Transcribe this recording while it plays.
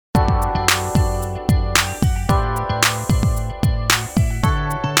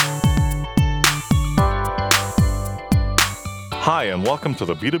Hi, and welcome to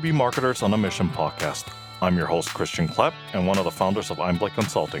the B2B Marketers on a Mission podcast. I'm your host, Christian Klepp, and one of the founders of Einblick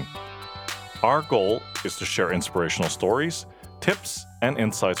Consulting. Our goal is to share inspirational stories, tips, and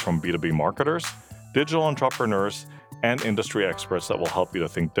insights from B2B marketers, digital entrepreneurs, and industry experts that will help you to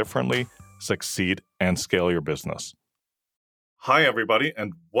think differently, succeed, and scale your business. Hi, everybody,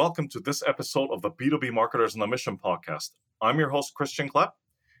 and welcome to this episode of the B2B Marketers on a Mission podcast. I'm your host, Christian Klepp,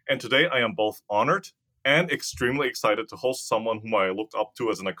 and today I am both honored and extremely excited to host someone whom I looked up to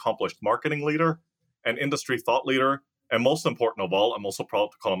as an accomplished marketing leader, an industry thought leader, and most important of all, I'm also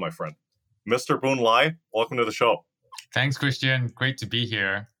proud to call him my friend. Mr. Boon Lai, welcome to the show. Thanks, Christian. Great to be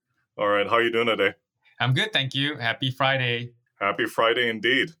here. All right, how are you doing today? I'm good, thank you. Happy Friday. Happy Friday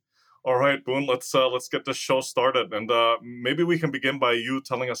indeed. All right, Boon, let's get this show started. And maybe we can begin by you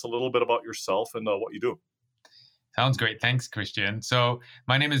telling us a little bit about yourself and what you do. Sounds great. Thanks, Christian. So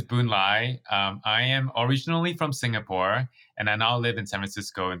my name is Boon Lai. I am originally from Singapore, and I now live in San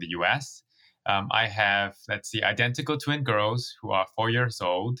Francisco in the US. I have, identical twin girls who are 4 years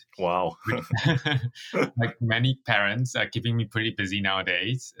old. Wow. Like many parents, are keeping me pretty busy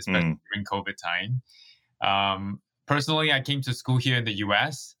nowadays, especially during COVID time. Personally, I came to school here in the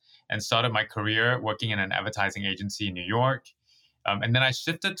US and started my career working in an advertising agency in New York. And then I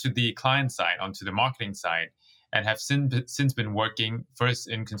shifted to the client side, onto the marketing side, and have since been working first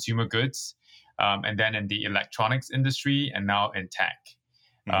in consumer goods, and then in the electronics industry, and now in tech.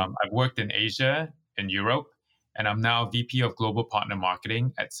 I've worked in Asia, in Europe, and I'm now VP of Global Partner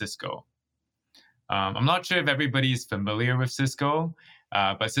Marketing at Cisco. I'm not sure if everybody is familiar with Cisco,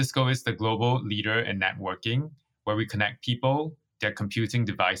 but Cisco is the global leader in networking, where we connect people, their computing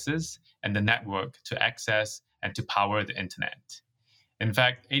devices, and the network to access and to power the internet. In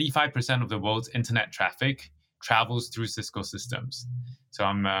fact, 85% of the world's internet traffic travels through Cisco systems. So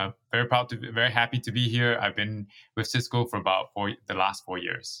I'm very happy to be here. I've been with Cisco for about the last 4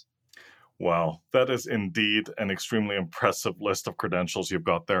 years. Wow, that is indeed an extremely impressive list of credentials you've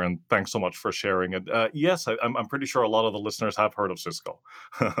got there, and thanks so much for sharing it. Yes, I'm pretty sure a lot of the listeners have heard of Cisco.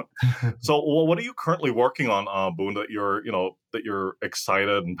 So, what are you currently working on, Boon, that you're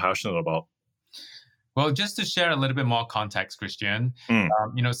excited and passionate about? Well, just to share a little bit more context, Christian,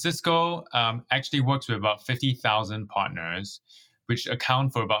 Cisco actually works with about 50,000 partners, which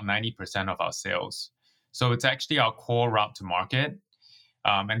account for about 90% of our sales. So it's actually our core route to market.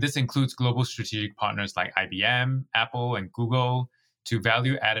 And this includes global strategic partners like IBM, Apple, and Google, to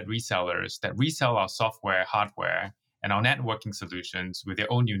value-added resellers that resell our software, hardware, and our networking solutions with their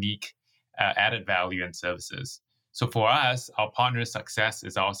own unique added value and services. So for us, our partners' success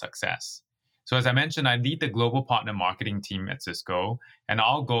is our success. So as I mentioned, I lead the global partner marketing team at Cisco, and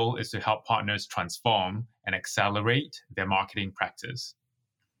our goal is to help partners transform and accelerate their marketing practice.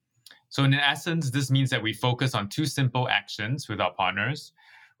 So in essence, this means that we focus on two simple actions with our partners.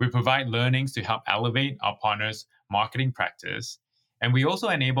 We provide learnings to help elevate our partners' marketing practice, and we also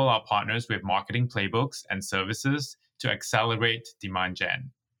enable our partners with marketing playbooks and services to accelerate demand gen.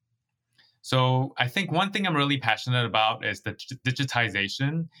 So I think one thing I'm really passionate about is the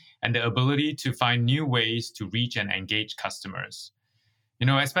digitization and the ability to find new ways to reach and engage customers.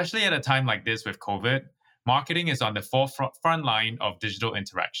 Especially at a time like this with COVID, marketing is on the front line of digital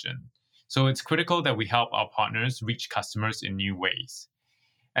interaction. So it's critical that we help our partners reach customers in new ways.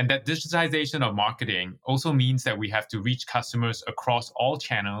 And that digitization of marketing also means that we have to reach customers across all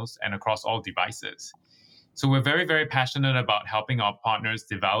channels and across all devices. So we're very, very passionate about helping our partners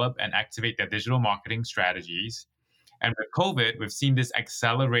develop and activate their digital marketing strategies. And with COVID, we've seen this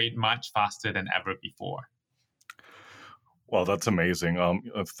accelerate much faster than ever before. Well, that's amazing.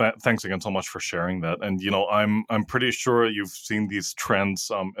 Thanks again so much for sharing that. And I'm pretty sure you've seen these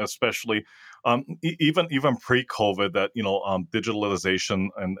trends, especially even pre-COVID, that digitalization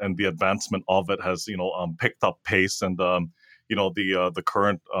and the advancement of it has picked up pace, and the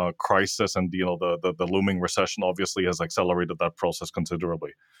current crisis and the looming recession obviously has accelerated that process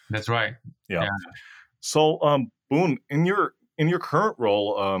considerably. That's right. Yeah. So, Boon, in your current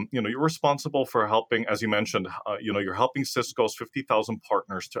role, you're responsible for helping, as you mentioned, you're helping Cisco's 50,000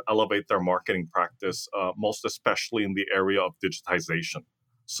 partners to elevate their marketing practice, most especially in the area of digitization.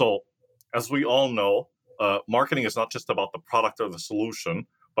 So, as we all know, marketing is not just about the product or the solution,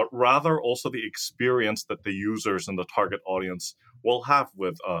 but rather also the experience that the users and the target audience will have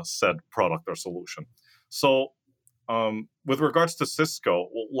with said product or solution. So, with regards to Cisco,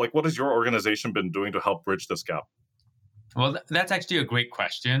 what has your organization been doing to help bridge this gap? Well, that's actually a great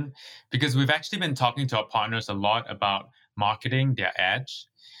question, because we've actually been talking to our partners a lot about marketing their edge.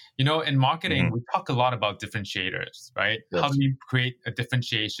 In marketing, we talk a lot about differentiators, right? Yes. How do we create a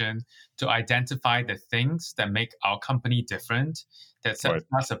differentiation to identify the things that make our company different, that sets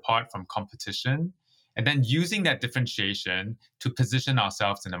us apart from competition, and then using that differentiation to position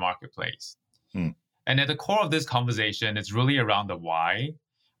ourselves in the marketplace. And at the core of this conversation, it's really around the why.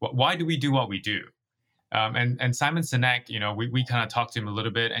 Why do we do what we do? And Simon Sinek, we kind of talked to him a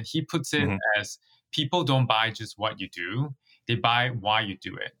little bit, and he puts it as people don't buy just what you do, they buy why you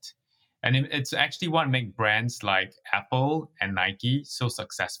do it. And it's actually what makes brands like Apple and Nike so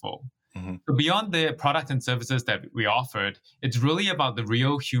successful. So beyond the product and services that we offered, it's really about the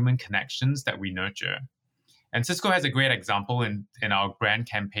real human connections that we nurture. And Cisco has a great example in our brand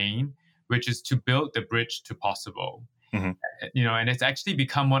campaign, which is to build the bridge to possible. And it's actually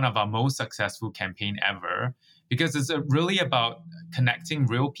become one of our most successful campaign ever, because it's really about connecting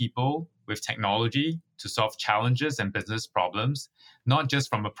real people with technology to solve challenges and business problems, not just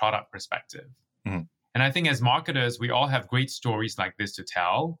from a product perspective. And I think as marketers, we all have great stories like this to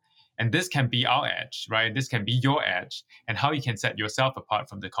tell. And this can be our edge, right? This can be your edge, and how you can set yourself apart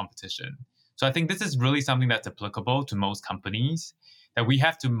from the competition. So I think this is really something that's applicable to most companies, that we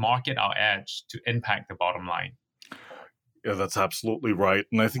have to market our edge to impact the bottom line. Yeah, that's absolutely right.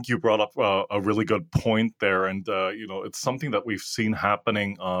 And I think you brought up a really good point there. And, it's something that we've seen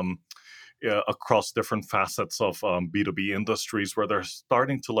happening across different facets of B2B industries, where they're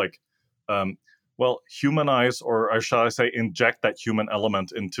starting to humanize, or shall I say, inject that human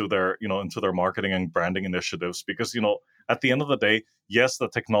element into their marketing and branding initiatives. Because, at the end of the day, yes, the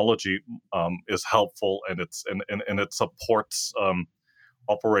technology is helpful, and it supports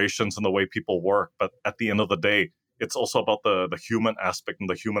operations and the way people work. But at the end of the day, it's also about the human aspect and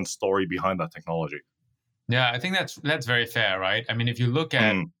the human story behind that technology. Yeah, I think that's very fair, right? I mean, if you look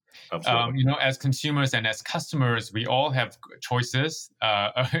at, as consumers and as customers, we all have choices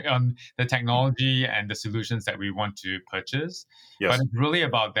on the technology and the solutions that we want to purchase. Yes. But it's really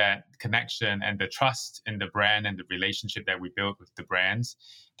about that connection and the trust in the brand and the relationship that we build with the brands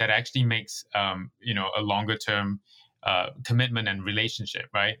that actually makes, a longer term commitment and relationship,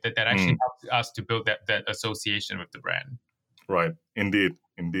 right? That actually helps us to build that association with the brand. Right. Indeed.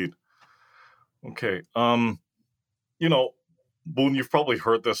 Okay. Boon, you've probably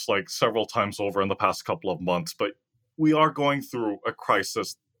heard this several times over in the past couple of months, but we are going through a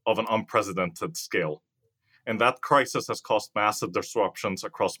crisis of an unprecedented scale. And that crisis has caused massive disruptions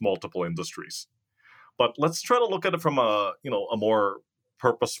across multiple industries. But let's try to look at it from a more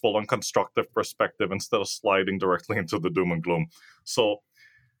purposeful and constructive perspective, instead of sliding directly into the doom and gloom. So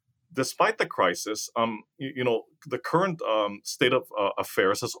despite the crisis, the current state of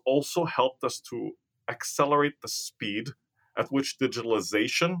affairs has also helped us to accelerate the speed at which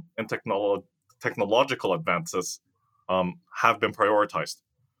digitalization and technological advances have been prioritized.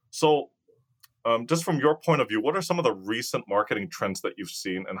 So just from your point of view, what are some of the recent marketing trends that you've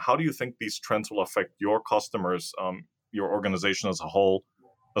seen, and how do you think these trends will affect your customers, your organization as a whole,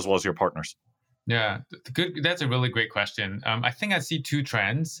 as well as your partners? Yeah, that's a really great question. I think I see two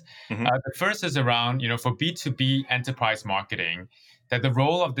trends. The first is around, for B2B enterprise marketing, that the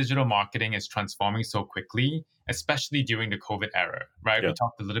role of digital marketing is transforming so quickly, especially during the COVID era, right? Yeah. We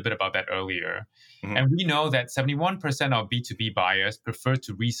talked a little bit about that earlier. And we know that 71% of B2B buyers prefer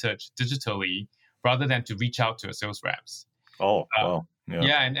to research digitally rather than to reach out to a sales reps. Oh, wow.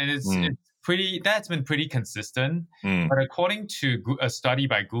 Yeah, and it's that's been pretty consistent. But according to a study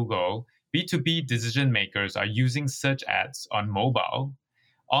by Google, B2B decision makers are using search ads on mobile,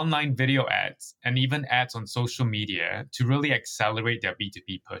 online video ads, and even ads on social media to really accelerate their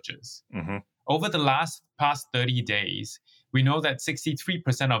B2B purchase. Over the past 30 days, we know that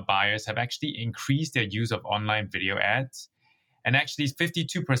 63% of buyers have actually increased their use of online video ads, and actually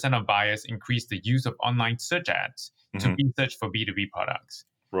 52% of buyers increased the use of online search ads to research for B2B products.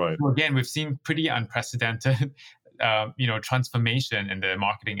 Right. So again, we've seen pretty unprecedented transformation in the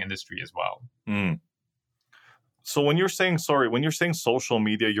marketing industry as well. So when you're saying social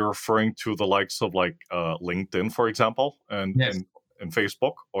media, you're referring to the likes of LinkedIn, for example, and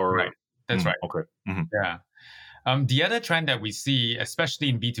Facebook, or right. That's right. Okay. Yeah. The other trend that we see, especially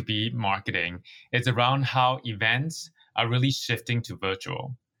in B2B marketing, is around how events are really shifting to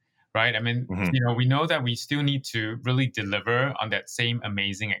virtual. Right. I mean, we know that we still need to really deliver on that same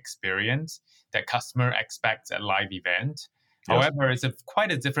amazing experience that customer expects at live event. Yes. However, it's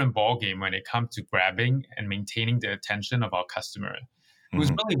quite a different ballgame when it comes to grabbing and maintaining the attention of our customer,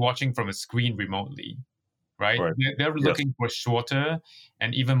 who's really watching from a screen remotely. Right. They're looking for shorter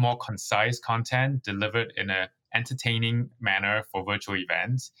and even more concise content delivered in an entertaining manner for virtual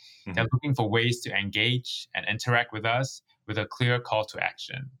events. They're looking for ways to engage and interact with us with a clear call to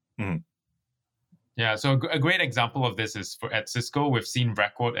action. Mhm. Yeah, so a great example of this is at Cisco, we've seen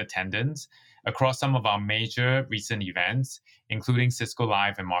record attendance across some of our major recent events, including Cisco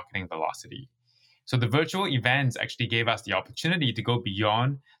Live and Marketing Velocity. So the virtual events actually gave us the opportunity to go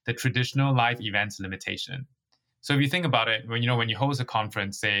beyond the traditional live events limitation. So if you think about it, when you host a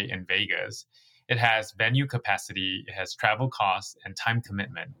conference, say in Vegas, it has venue capacity, it has travel costs and time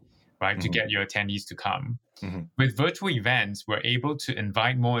commitment, right, to get your attendees to come. With virtual events, we're able to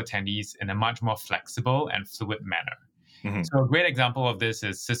invite more attendees in a much more flexible and fluid manner. So a great example of this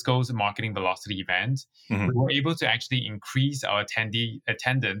is Cisco's Marketing Velocity event. We were able to actually increase our attendee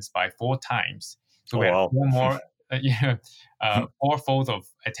attendance by 4 times. So we had wow. 4 more, fourfold of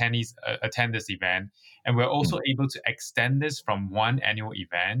attendees attend this event. And we're also able to extend this from one annual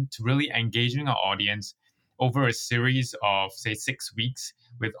event to really engaging our audience over a series of, say, 6 weeks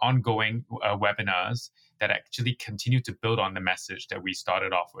with ongoing webinars that actually continue to build on the message that we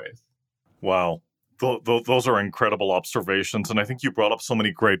started off with. Wow. Those are incredible observations, and I think you brought up so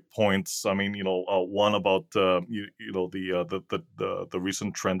many great points. I mean, one about the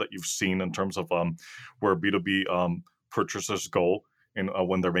recent trend that you've seen in terms of where B2B purchasers go in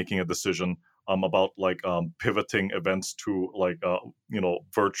when they're making a decision about pivoting events to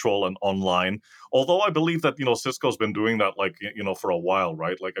virtual and online. Although I believe that Cisco's been doing that for a while,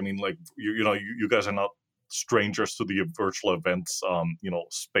 right? You guys are not strangers to the virtual events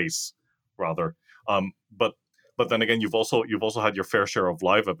space rather. But then again, you've also had your fair share of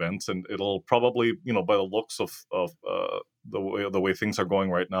live events, and it'll probably, by the looks of the way things are going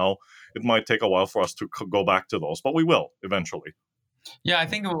right now, it might take a while for us to go back to those, but we will eventually. Yeah, I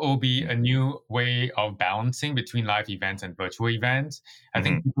think it will be a new way of balancing between live events and virtual events. I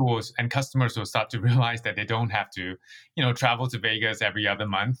think people and customers will start to realize that they don't have to, travel to Vegas every other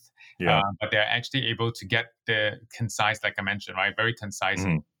month, but they're actually able to get the concise, like I mentioned, right, very concise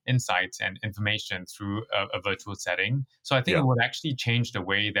insights and information through a virtual setting. So I think it would actually change the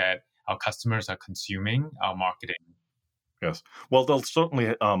way that our customers are consuming our marketing. Yes. Well, they'll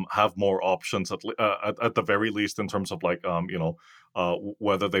certainly have more options at the very least in terms of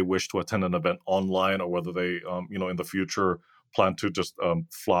whether they wish to attend an event online or whether they in the future plan to just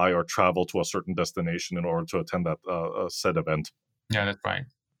fly or travel to a certain destination in order to attend that said event. Yeah, that's right.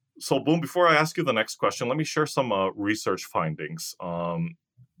 So, Boom, before I ask you the next question, let me share some research findings.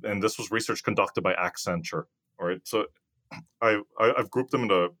 And this was research conducted by Accenture. All right. So I've grouped them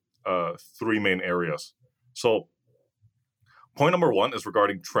into 3 main areas. So point number 1 is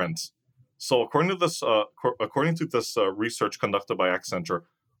regarding trends. So according to this research conducted by Accenture,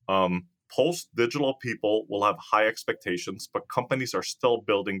 post-digital people will have high expectations, but companies are still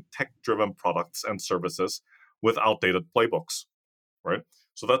building tech-driven products and services with outdated playbooks, right?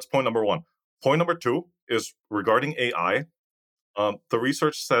 So that's point number 1. Point number 2 is regarding AI. The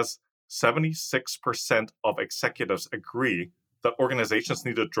research says 76% of executives agree that organizations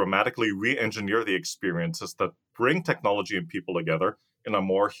need to dramatically re-engineer the experiences that bring technology and people together in a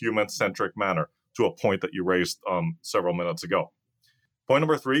more human-centric manner, to a point that you raised several minutes ago. Point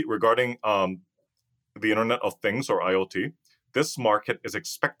number 3, regarding the Internet of Things, or IoT, this market is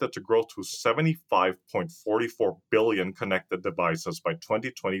expected to grow to 75.44 billion connected devices by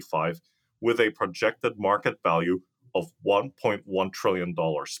 2025, with a projected market value of $1.1 trillion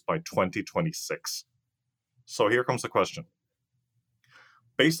by 2026. So here comes the question.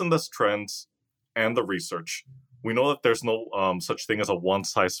 Based on these trends and the research, we know that there's no such thing as a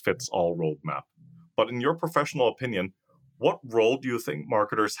one-size-fits-all roadmap. But in your professional opinion, what role do you think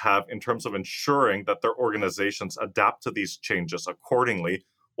marketers have in terms of ensuring that their organizations adapt to these changes accordingly,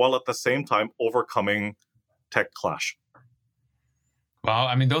 while at the same time overcoming tech clash? Well,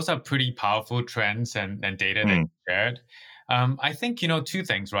 I mean, those are pretty powerful trends and data that you shared. I think, 2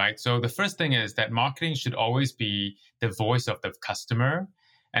 things, right? So the first thing is that marketing should always be the voice of the customer.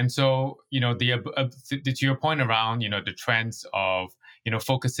 And so, to your point around, the trends of,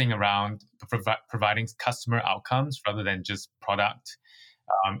 focusing around providing customer outcomes rather than just product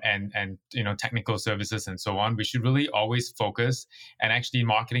and technical services and so on, we should really always focus. And actually,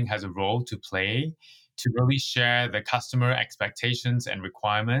 marketing has a role to play to really share the customer expectations and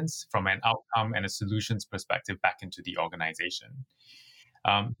requirements from an outcome and a solutions perspective back into the organization.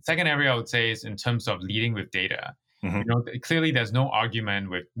 Second area I would say is in terms of leading with data. Clearly there's no argument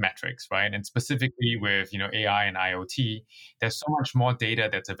with metrics, right? And specifically with AI and IoT, there's so much more data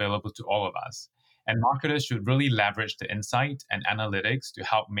that's available to all of us. And marketers should really leverage the insight and analytics to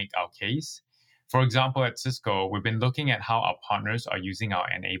help make our case. For example, at Cisco, we've been looking at how our partners are using our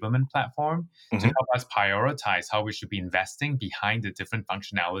enablement platform to help us prioritize how we should be investing behind the different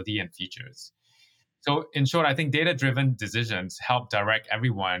functionality and features. So in short, I think data-driven decisions help direct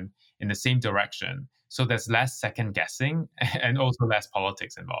everyone in the same direction. So there's less second guessing and also less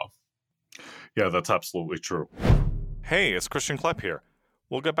politics involved. Yeah, that's absolutely true. Hey, it's Christian Klepp here.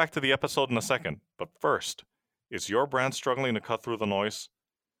 We'll get back to the episode in a second, but first, is your brand struggling to cut through the noise?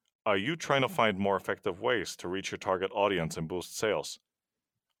 Are you trying to find more effective ways to reach your target audience and boost sales?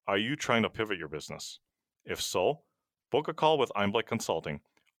 Are you trying to pivot your business? If so, book a call with Einblick Consulting.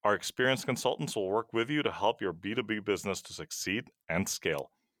 Our experienced consultants will work with you to help your B2B business to succeed and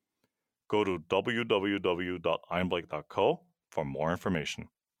scale. Go to www.einblick.co for more information.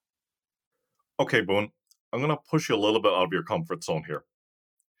 Okay, Boone, I'm going to push you a little bit out of your comfort zone here.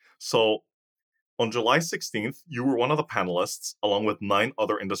 So, on July 16th, you were one of the panelists, along with 9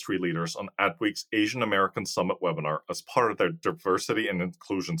 other industry leaders, on Adweek's Asian American Summit webinar as part of their Diversity and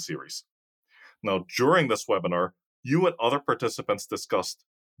Inclusion series. Now, during this webinar, you and other participants discussed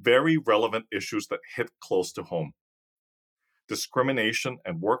very relevant issues that hit close to home: discrimination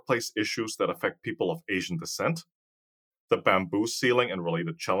and workplace issues that affect people of Asian descent, the bamboo ceiling and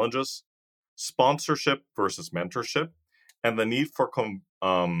related challenges, sponsorship versus mentorship, and the need for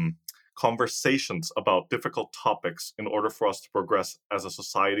conversations about difficult topics in order for us to progress as a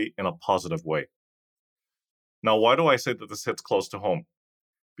society in a positive way. Now, why do I say that this hits close to home?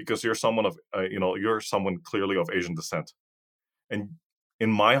 Because you're someone of, you're someone clearly of Asian descent. And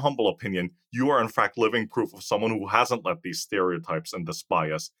in my humble opinion, you are in fact living proof of someone who hasn't let these stereotypes and this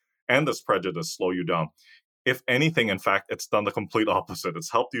bias and this prejudice slow you down. If anything, in fact, it's done the complete opposite.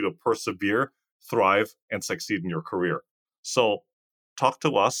 It's helped you to persevere, thrive, and succeed in your career. So talk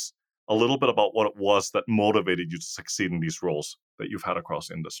to us a little bit about what it was that motivated you to succeed in these roles that you've had across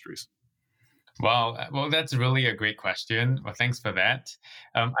industries. Well, that's really a great question. Well, thanks for that.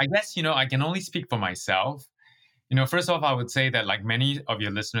 I guess, I can only speak for myself. First off, I would say that like many of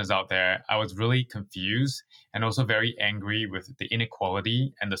your listeners out there, I was really confused and also very angry with the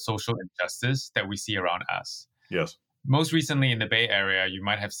inequality and the social injustice that we see around us. Yes. Most recently in the Bay Area, you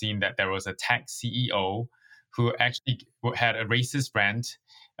might have seen that there was a tech CEO who actually had a racist rant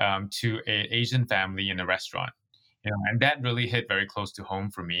to an Asian family in a restaurant. And that really hit very close to home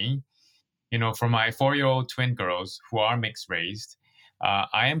for me. For my 4-year-old twin girls who are mixed race,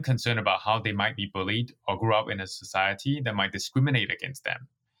 I am concerned about how they might be bullied or grow up in a society that might discriminate against them.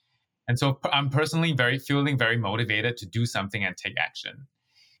 And so I'm personally feeling very motivated to do something and take action.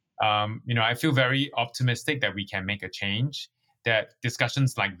 I feel very optimistic that we can make a change, that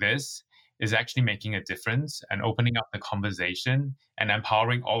discussions like this is actually making a difference and opening up the conversation and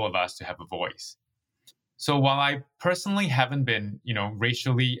empowering all of us to have a voice. So while I personally haven't been,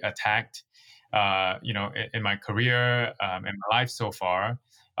 racially attacked, in my career, in my life so far,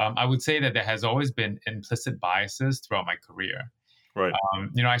 I would say that there has always been implicit biases throughout my career. Right.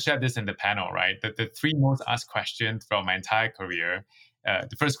 I shared this in the panel, right? That the 3 most asked questions throughout my entire career.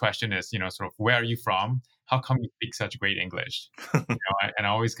 The first question is, sort of, where are you from? How come you speak such great English? And I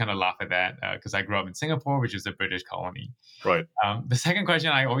always kind of laugh at that because I grew up in Singapore, which is a British colony. Right. The second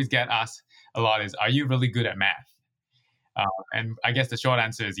question I always get asked a lot is, are you really good at math? And I guess the short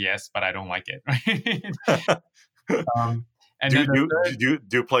answer is yes, but I don't like it. Right? Do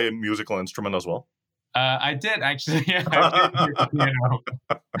you play a musical instrument as well? I did actually.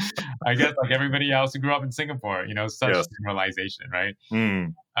 I guess like everybody else who grew up in Singapore, such generalization, right?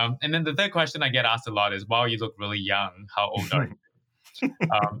 Mm. And then the third question I get asked a lot is, "Wow, you look really young. How old are you?"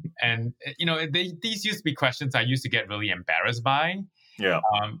 And these used to be questions I used to get really embarrassed by. Yeah.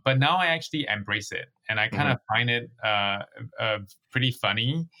 But now I actually embrace it, and I kind of find it pretty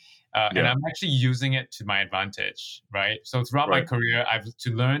funny. And I'm actually using it to my advantage, right? So throughout my career, I've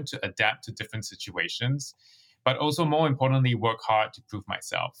to learn to adapt to different situations, but also more importantly, work hard to prove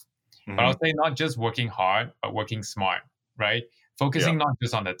myself. But I'll say not just working hard, but working smart, right? Focusing not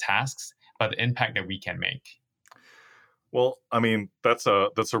just on the tasks, but the impact that we can make. Well, I mean, that's a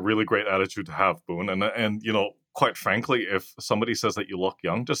really great attitude to have, Boone. And quite frankly, if somebody says that you look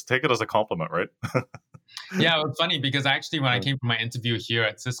young, just take it as a compliment, right? Yeah, it's funny because actually when I came for my interview here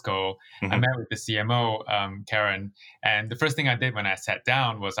at Cisco, I met with the CMO, Karen, and the first thing I did when I sat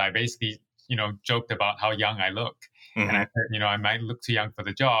down was I basically, joked about how young I look. And I said, I might look too young for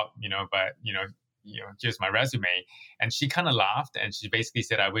the job, but, here's my resume. And she kind of laughed and she basically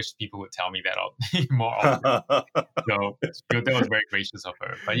said, I wish people would tell me that more often. So that was very gracious of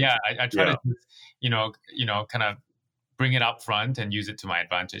her. But yeah, I try to just, kind of bring it up front and use it to my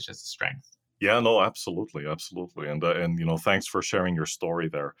advantage as a strength. Yeah, no, absolutely. And thanks for sharing your story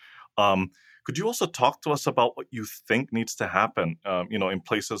there. Could you also talk to us about what you think needs to happen, in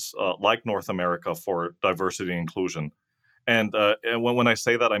places like North America for diversity and inclusion? And when I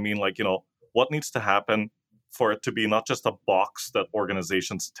say that, I mean, what needs to happen for it to be not just a box that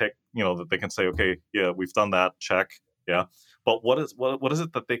organizations tick, that they can say, okay, yeah, we've done that, check, yeah. But what is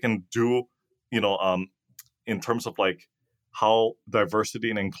it that they can do, in terms of like how diversity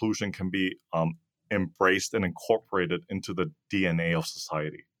and inclusion can be embraced and incorporated into the DNA of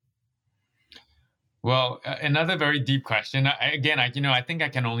society? Well, another very deep question. I think I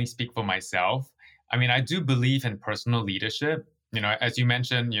can only speak for myself. I mean, I do believe in personal leadership. As you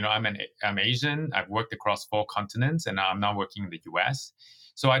mentioned, I'm Asian. I've worked across 4 continents, and I'm now working in the U.S.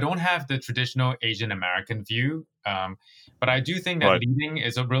 So I don't have the traditional Asian American view, but I do think that Right. leading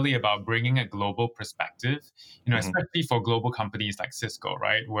is really about bringing a global perspective. Hmm. Especially for global companies like Cisco,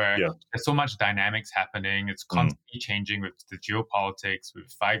 right, where Yeah. there's so much dynamics happening. It's Mm. constantly changing with the geopolitics,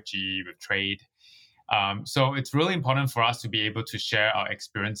 with 5G, with trade. So it's really important for us to be able to share our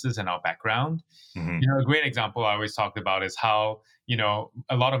experiences and our background. Hmm. A great example I always talked about is how,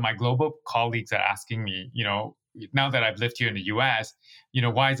 a lot of my global colleagues are asking me, now that I've lived here in the US,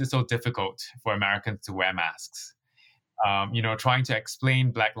 why is it so difficult for Americans to wear masks? Trying to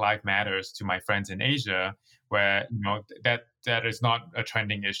explain Black Lives Matters to my friends in Asia, where that is not a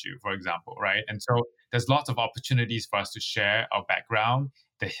trending issue, for example, right? And so there's lots of opportunities for us to share our background,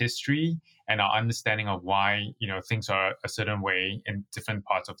 the history, and our understanding of why things are a certain way in different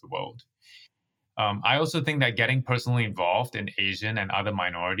parts of the world. I also think that getting personally involved in Asian and other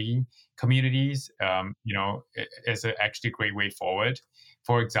minority communities, is actually a great way forward.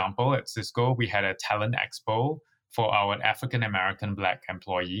 For example, at Cisco, we had a talent expo for our African American Black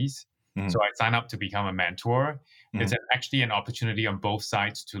employees. Hmm. So I signed up to become a mentor. Hmm. It's actually an opportunity on both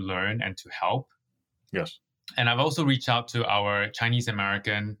sides to learn and to help. Yes. And I've also reached out to our Chinese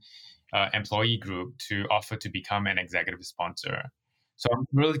American employee group to offer to become an executive sponsor. So I'm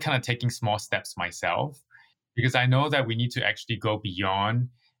really kind of taking small steps myself because I know that we need to actually go beyond,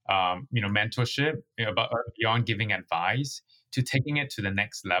 mentorship, beyond giving advice to taking it to the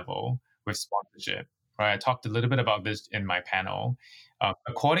next level with sponsorship. Right? I talked a little bit about this in my panel.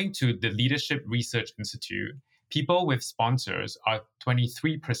 According to the Leadership Research Institute, people with sponsors are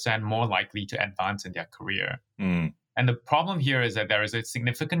 23% more likely to advance in their career. Mm. And the problem here is that there is a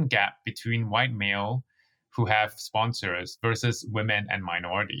significant gap between white male who have sponsors versus women and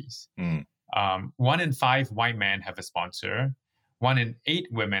minorities. Mm. 1 in 5 white men have a sponsor, 1 in 8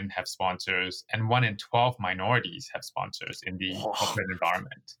 women have sponsors, and 1 in 12 minorities have sponsors in the Wow, corporate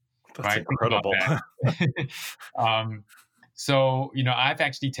environment. that's Right? Think about incredible. that. So, I've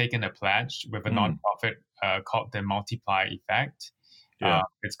actually taken a pledge with a Mm. nonprofit called the Multiply Effect. Yeah.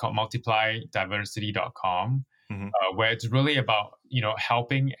 It's called multiplydiversity.com, Hmm. where it's really about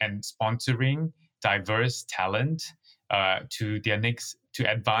helping and sponsoring diverse talent to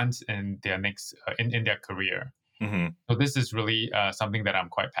advance in their next in their career. Hmm. So this is really something that I'm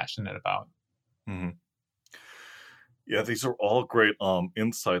quite passionate about. Hmm. Yeah, these are all great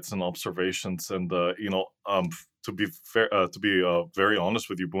insights and observations, and to be fair, to be very honest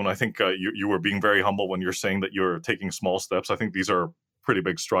with you, Boone, I think you were being very humble when you're saying that you're taking small steps. I think these are pretty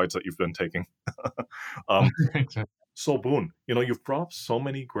big strides that you've been taking. um, so, Boone, you've brought up so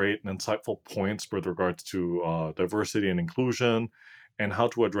many great and insightful points with regards to diversity and inclusion, and how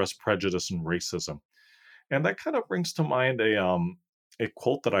to address prejudice and racism. And that kind of brings to mind a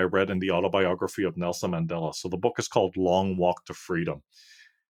quote that I read in the autobiography of Nelson Mandela. So the book is called Long Walk to Freedom.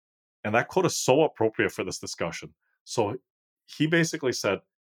 And that quote is so appropriate for this discussion. So he basically said,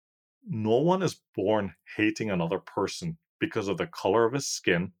 no one is born hating another person because of the color of his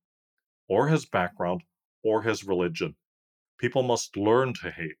skin, or his background, or his religion. People must learn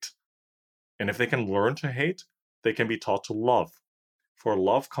to hate. And if they can learn to hate, they can be taught to love. For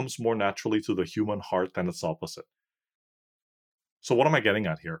love comes more naturally to the human heart than its opposite. So what am I getting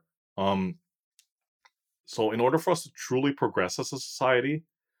at here? So in order for us to truly progress as a society,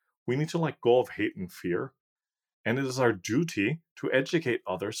 we need to let go of hate and fear. And it is our duty to educate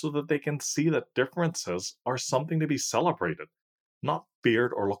others so that they can see that differences are something to be celebrated, not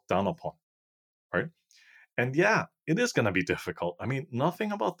feared or looked down upon. Right? And yeah, it is going to be difficult. I mean,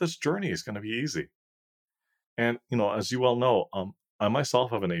 nothing about this journey is going to be easy. And, as you well know, I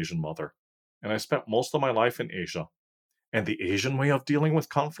myself have an Asian mother, and I spent most of my life in Asia. And the Asian way of dealing with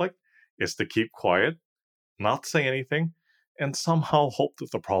conflict is to keep quiet, not say anything, and somehow hope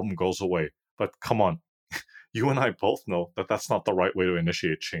that the problem goes away. But come on, you and I both know that that's not the right way to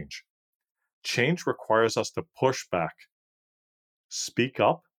initiate change. Change requires us to push back, speak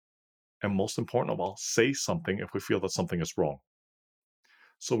up, and most important of all, say something if we feel that something is wrong.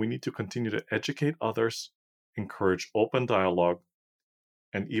 So we need to continue to educate others, encourage open dialogue,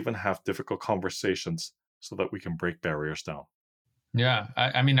 and even have difficult conversations so that we can break barriers down. Yeah,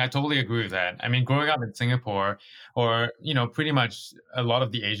 I mean, I totally agree with that. I mean, growing up in Singapore, or pretty much a lot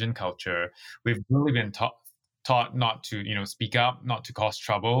of the Asian culture, we've really been taught not to, speak up, not to cause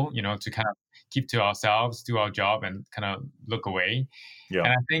trouble, to kind of keep to ourselves, do our job, and kind of look away. Yeah,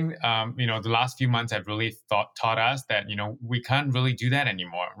 And I think, the last few months have really taught us that, we can't really do that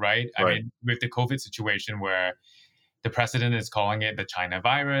anymore, right? I right, mean, with the COVID situation where the president is calling it the China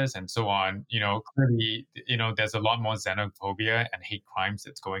virus and so on, clearly, there's a lot more xenophobia and hate crimes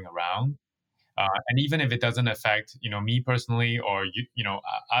that's going around. And even if it doesn't affect, me personally or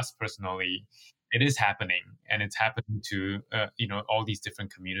us personally, it is happening, and it's happening to all these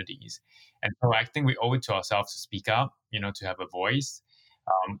different communities. And so I think we owe it to ourselves to speak up, to have a voice.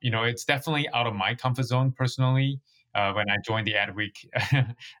 It's definitely out of my comfort zone personally. When I joined the Adweek,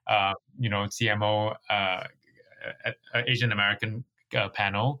 CMO Asian American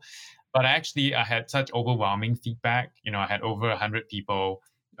panel, but I had such overwhelming feedback. I had over 100 people,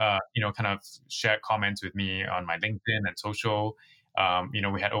 kind of share comments with me on my LinkedIn and social.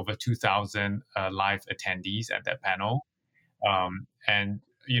 We had over 2,000 live attendees at that panel. And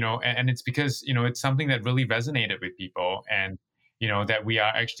it's because, it's something that really resonated with people. And, that we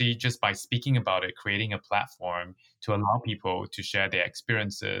are actually, just by speaking about it, creating a platform to allow people to share their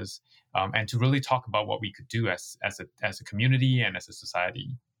experiences, and to really talk about what we could do as a community and as a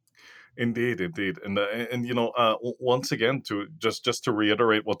society. indeed, indeed, and once again, to just to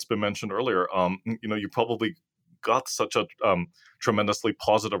reiterate what's been mentioned earlier, you probably got such a tremendously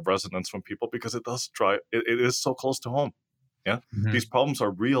positive resonance from people because it does it is so close to home. Yeah, these Hmm. problems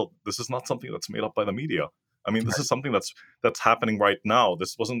are real. This is not something that's made up by the media. I mean, this is something that's happening right now.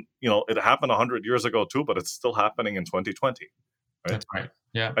 This wasn't, it happened 100 years ago too, but it's still happening in 2020, right? That's right.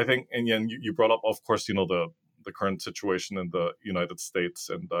 Yeah. I think, and yeah, you brought up, of course, the current situation in the United States,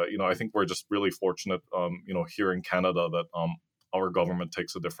 and I think we're just really fortunate, here in Canada that our government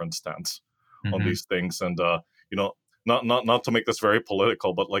takes a different stance on Hmm. these things, and not to make this very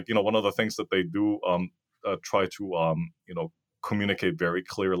political, but like one of the things that they do try to communicate very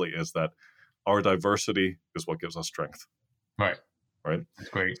clearly is that our diversity is what gives us strength, Right. right? That's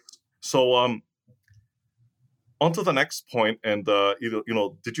great. So on to the next point, and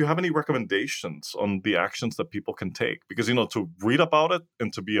did you have any recommendations on the actions that people can take? Because to read about it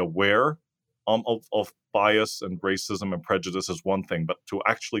and to be aware of bias and racism and prejudice is one thing, but to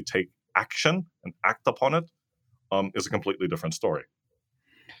actually take action and act upon it is a completely different story.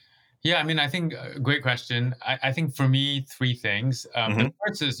 Yeah, I mean, I think great question. I think for me, three things. The Hmm.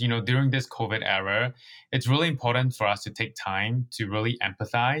 first is, during this COVID era, it's really important for us to take time to really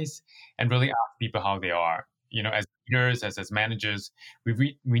empathize and really ask people how they are. As leaders, as managers,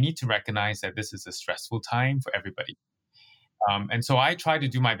 we need to recognize that this is a stressful time for everybody. And so I try to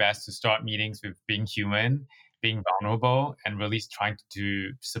do my best to start meetings with being human, being vulnerable, and really trying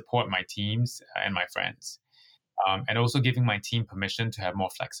to support my teams and my friends, and also giving my team permission to have more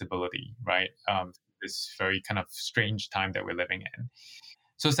flexibility, right? This very kind of strange time that we're living in.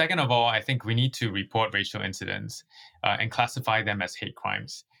 So, second of all, I think we need to report racial incidents and classify them as hate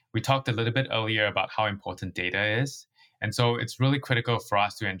crimes. We talked a little bit earlier about how important data is. And so it's really critical for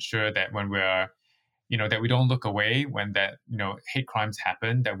us to ensure that when we're, that we don't look away when that, hate crimes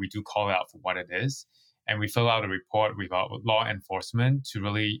happen, that we do call it out for what it is. And we fill out a report with our law enforcement to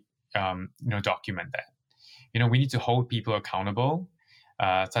really, document that. We need to hold people accountable,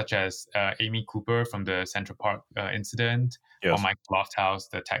 such as Amy Cooper from the Central Park incident, or Yes. Mike Lofthouse,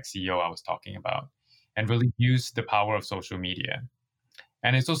 the tech CEO I was talking about, and really use the power of social media.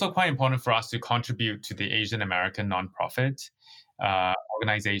 And it's also quite important for us to contribute to the Asian American nonprofit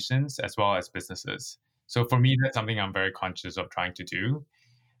organizations as well as businesses. So for me, that's something I'm very conscious of trying to do.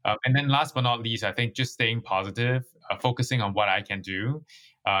 And then last but not least, I think just staying positive, focusing on what I can do,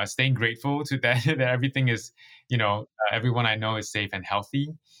 staying grateful to that, that everything is, everyone I know is safe and healthy.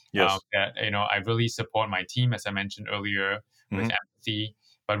 Yes. That, I really support my team, as I mentioned earlier, with Hmm. empathy,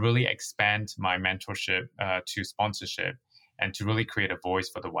 but really expand my mentorship to sponsorship and to really create a voice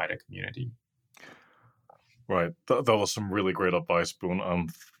for the wider community. Right. That was some really great advice, Boone.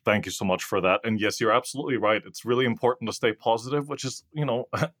 Thank you so much for that. And yes, you're absolutely right. It's really important to stay positive, which is,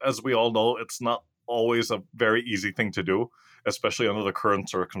 as we all know, it's not always a very easy thing to do, especially under the current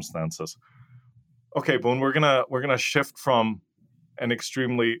circumstances. Okay, Boone, we're gonna shift from an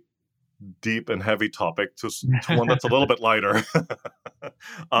extremely deep and heavy topic to one that's a little bit lighter.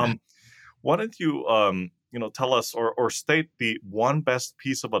 um, why don't you tell us or state the one best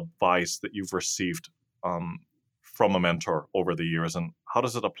piece of advice that you've received um, from a mentor over the years, and how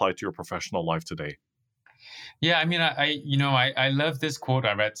does it apply to your professional life today? Yeah, I mean, I love this quote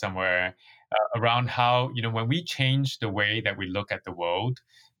I read somewhere. around how, when we change the way that we look at the world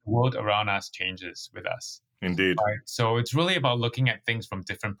around us changes with us. Indeed. Right? So it's really about looking at things from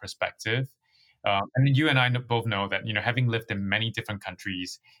different perspectives. And you and I both know that, having lived in many different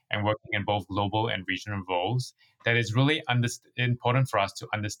countries and working in both global and regional roles, that it's really important for us to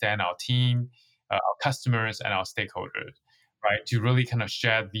understand our team, our customers, and our stakeholders, right? To really kind of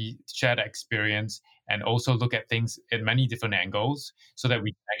share that experience and also look at things in many different angles so that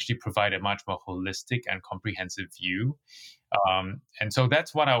we can actually provide a much more holistic and comprehensive view. And so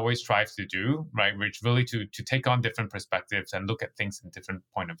that's what I always strive to do, right? Which really to take on different perspectives and look at things in different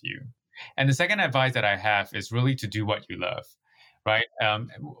point of view. And the second advice that I have is really to do what you love, right?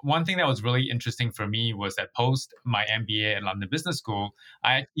 One thing that was really interesting for me was that post my MBA at London Business School,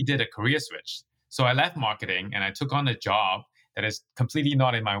 I actually did a career switch. So I left marketing and I took on a job that is completely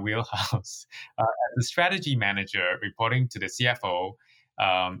not in my wheelhouse as a strategy manager reporting to the CFO,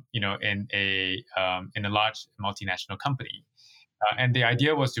 in a large multinational company. And the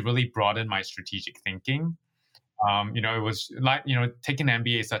idea was to really broaden my strategic thinking. It was like, taking an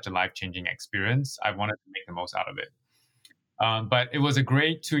MBA is such a life-changing experience. I wanted to make the most out of it. But it was a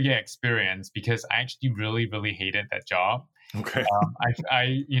great 2-year experience because I actually really, really hated that job. Okay.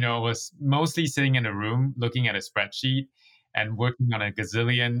 I was mostly sitting in a room looking at a spreadsheet and working on a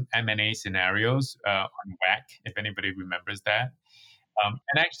gazillion M&A scenarios on WAC, if anybody remembers that.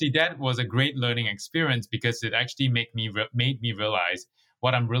 And actually, that was a great learning experience because it actually made me realize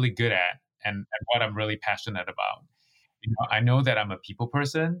what I'm really good at and what I'm really passionate about. I know that I'm a people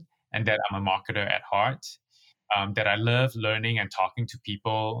person and that I'm a marketer at heart, that I love learning and talking to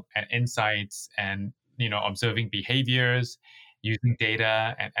people and insights and, observing behaviors, using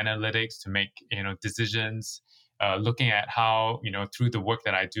data and analytics to make, decisions, looking at how, through the work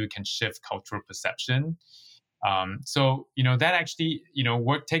that I do can shift cultural perception. So, that actually,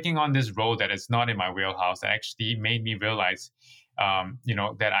 taking on this role that is not in my wheelhouse actually made me realize,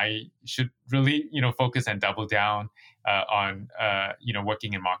 that I should really, focus and double down on,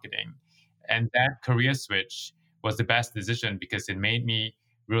 working in marketing. And that career switch was the best decision because it made me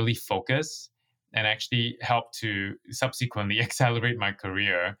really focus and actually helped to subsequently accelerate my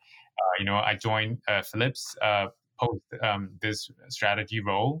career. I joined Philips post this strategy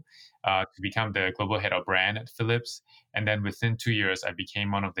role to become the global head of brand at Philips. And then within 2 years, I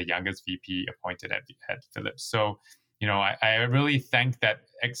became one of the youngest VP appointed at Philips. So, I really thank that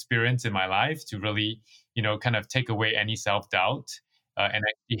experience in my life to really, kind of take away any self-doubt and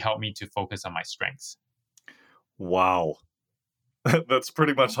actually help me to focus on my strengths. Wow. That's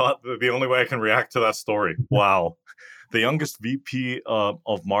pretty much the only way I can react to that story. Wow. The youngest VP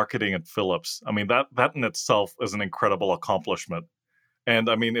of marketing at Philips. I mean, that in itself is an incredible accomplishment. And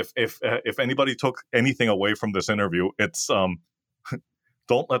I mean, if anybody took anything away from this interview, it's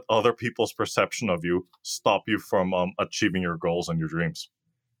don't let other people's perception of you stop you from achieving your goals and your dreams.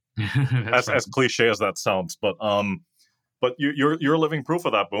 As cliche as that sounds, but you're living proof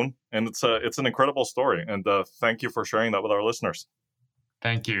of that, Boon, and it's an incredible story. And thank you for sharing that with our listeners.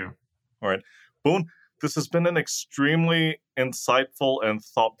 Thank you. All right, Boon, this has been an extremely insightful and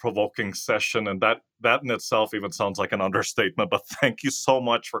thought-provoking session, and that in itself even sounds like an understatement. But thank you so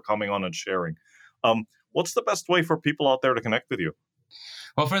much for coming on and sharing. What's the best way for people out there to connect with you?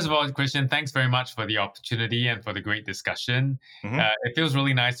 Well, first of all, Christian, thanks very much for the opportunity and for the great discussion. Mm-hmm. It feels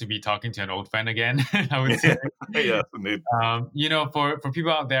really nice to be talking to an old friend again, I would say. Yeah, indeed. For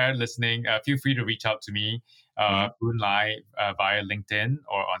people out there listening, feel free to reach out to me, Boon Lai, via LinkedIn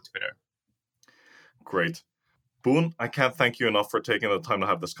or on Twitter. Great. Boon, I can't thank you enough for taking the time to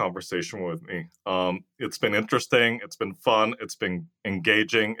have this conversation with me. It's been interesting. It's been fun. It's been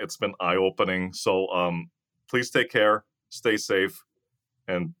engaging. It's been eye-opening. So please take care. Stay safe.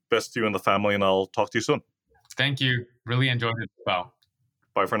 And best to you and the family, and I'll talk to you soon. Thank you. Really enjoyed it as well.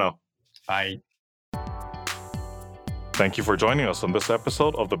 Bye for now. Bye. Thank you for joining us on this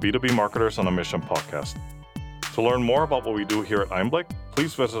episode of the B2B Marketers on a Mission podcast. To learn more about what we do here at Einblick,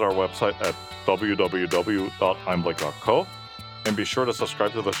 please visit our website at www.einblick.co and be sure to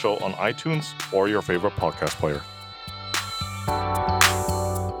subscribe to the show on iTunes or your favorite podcast player.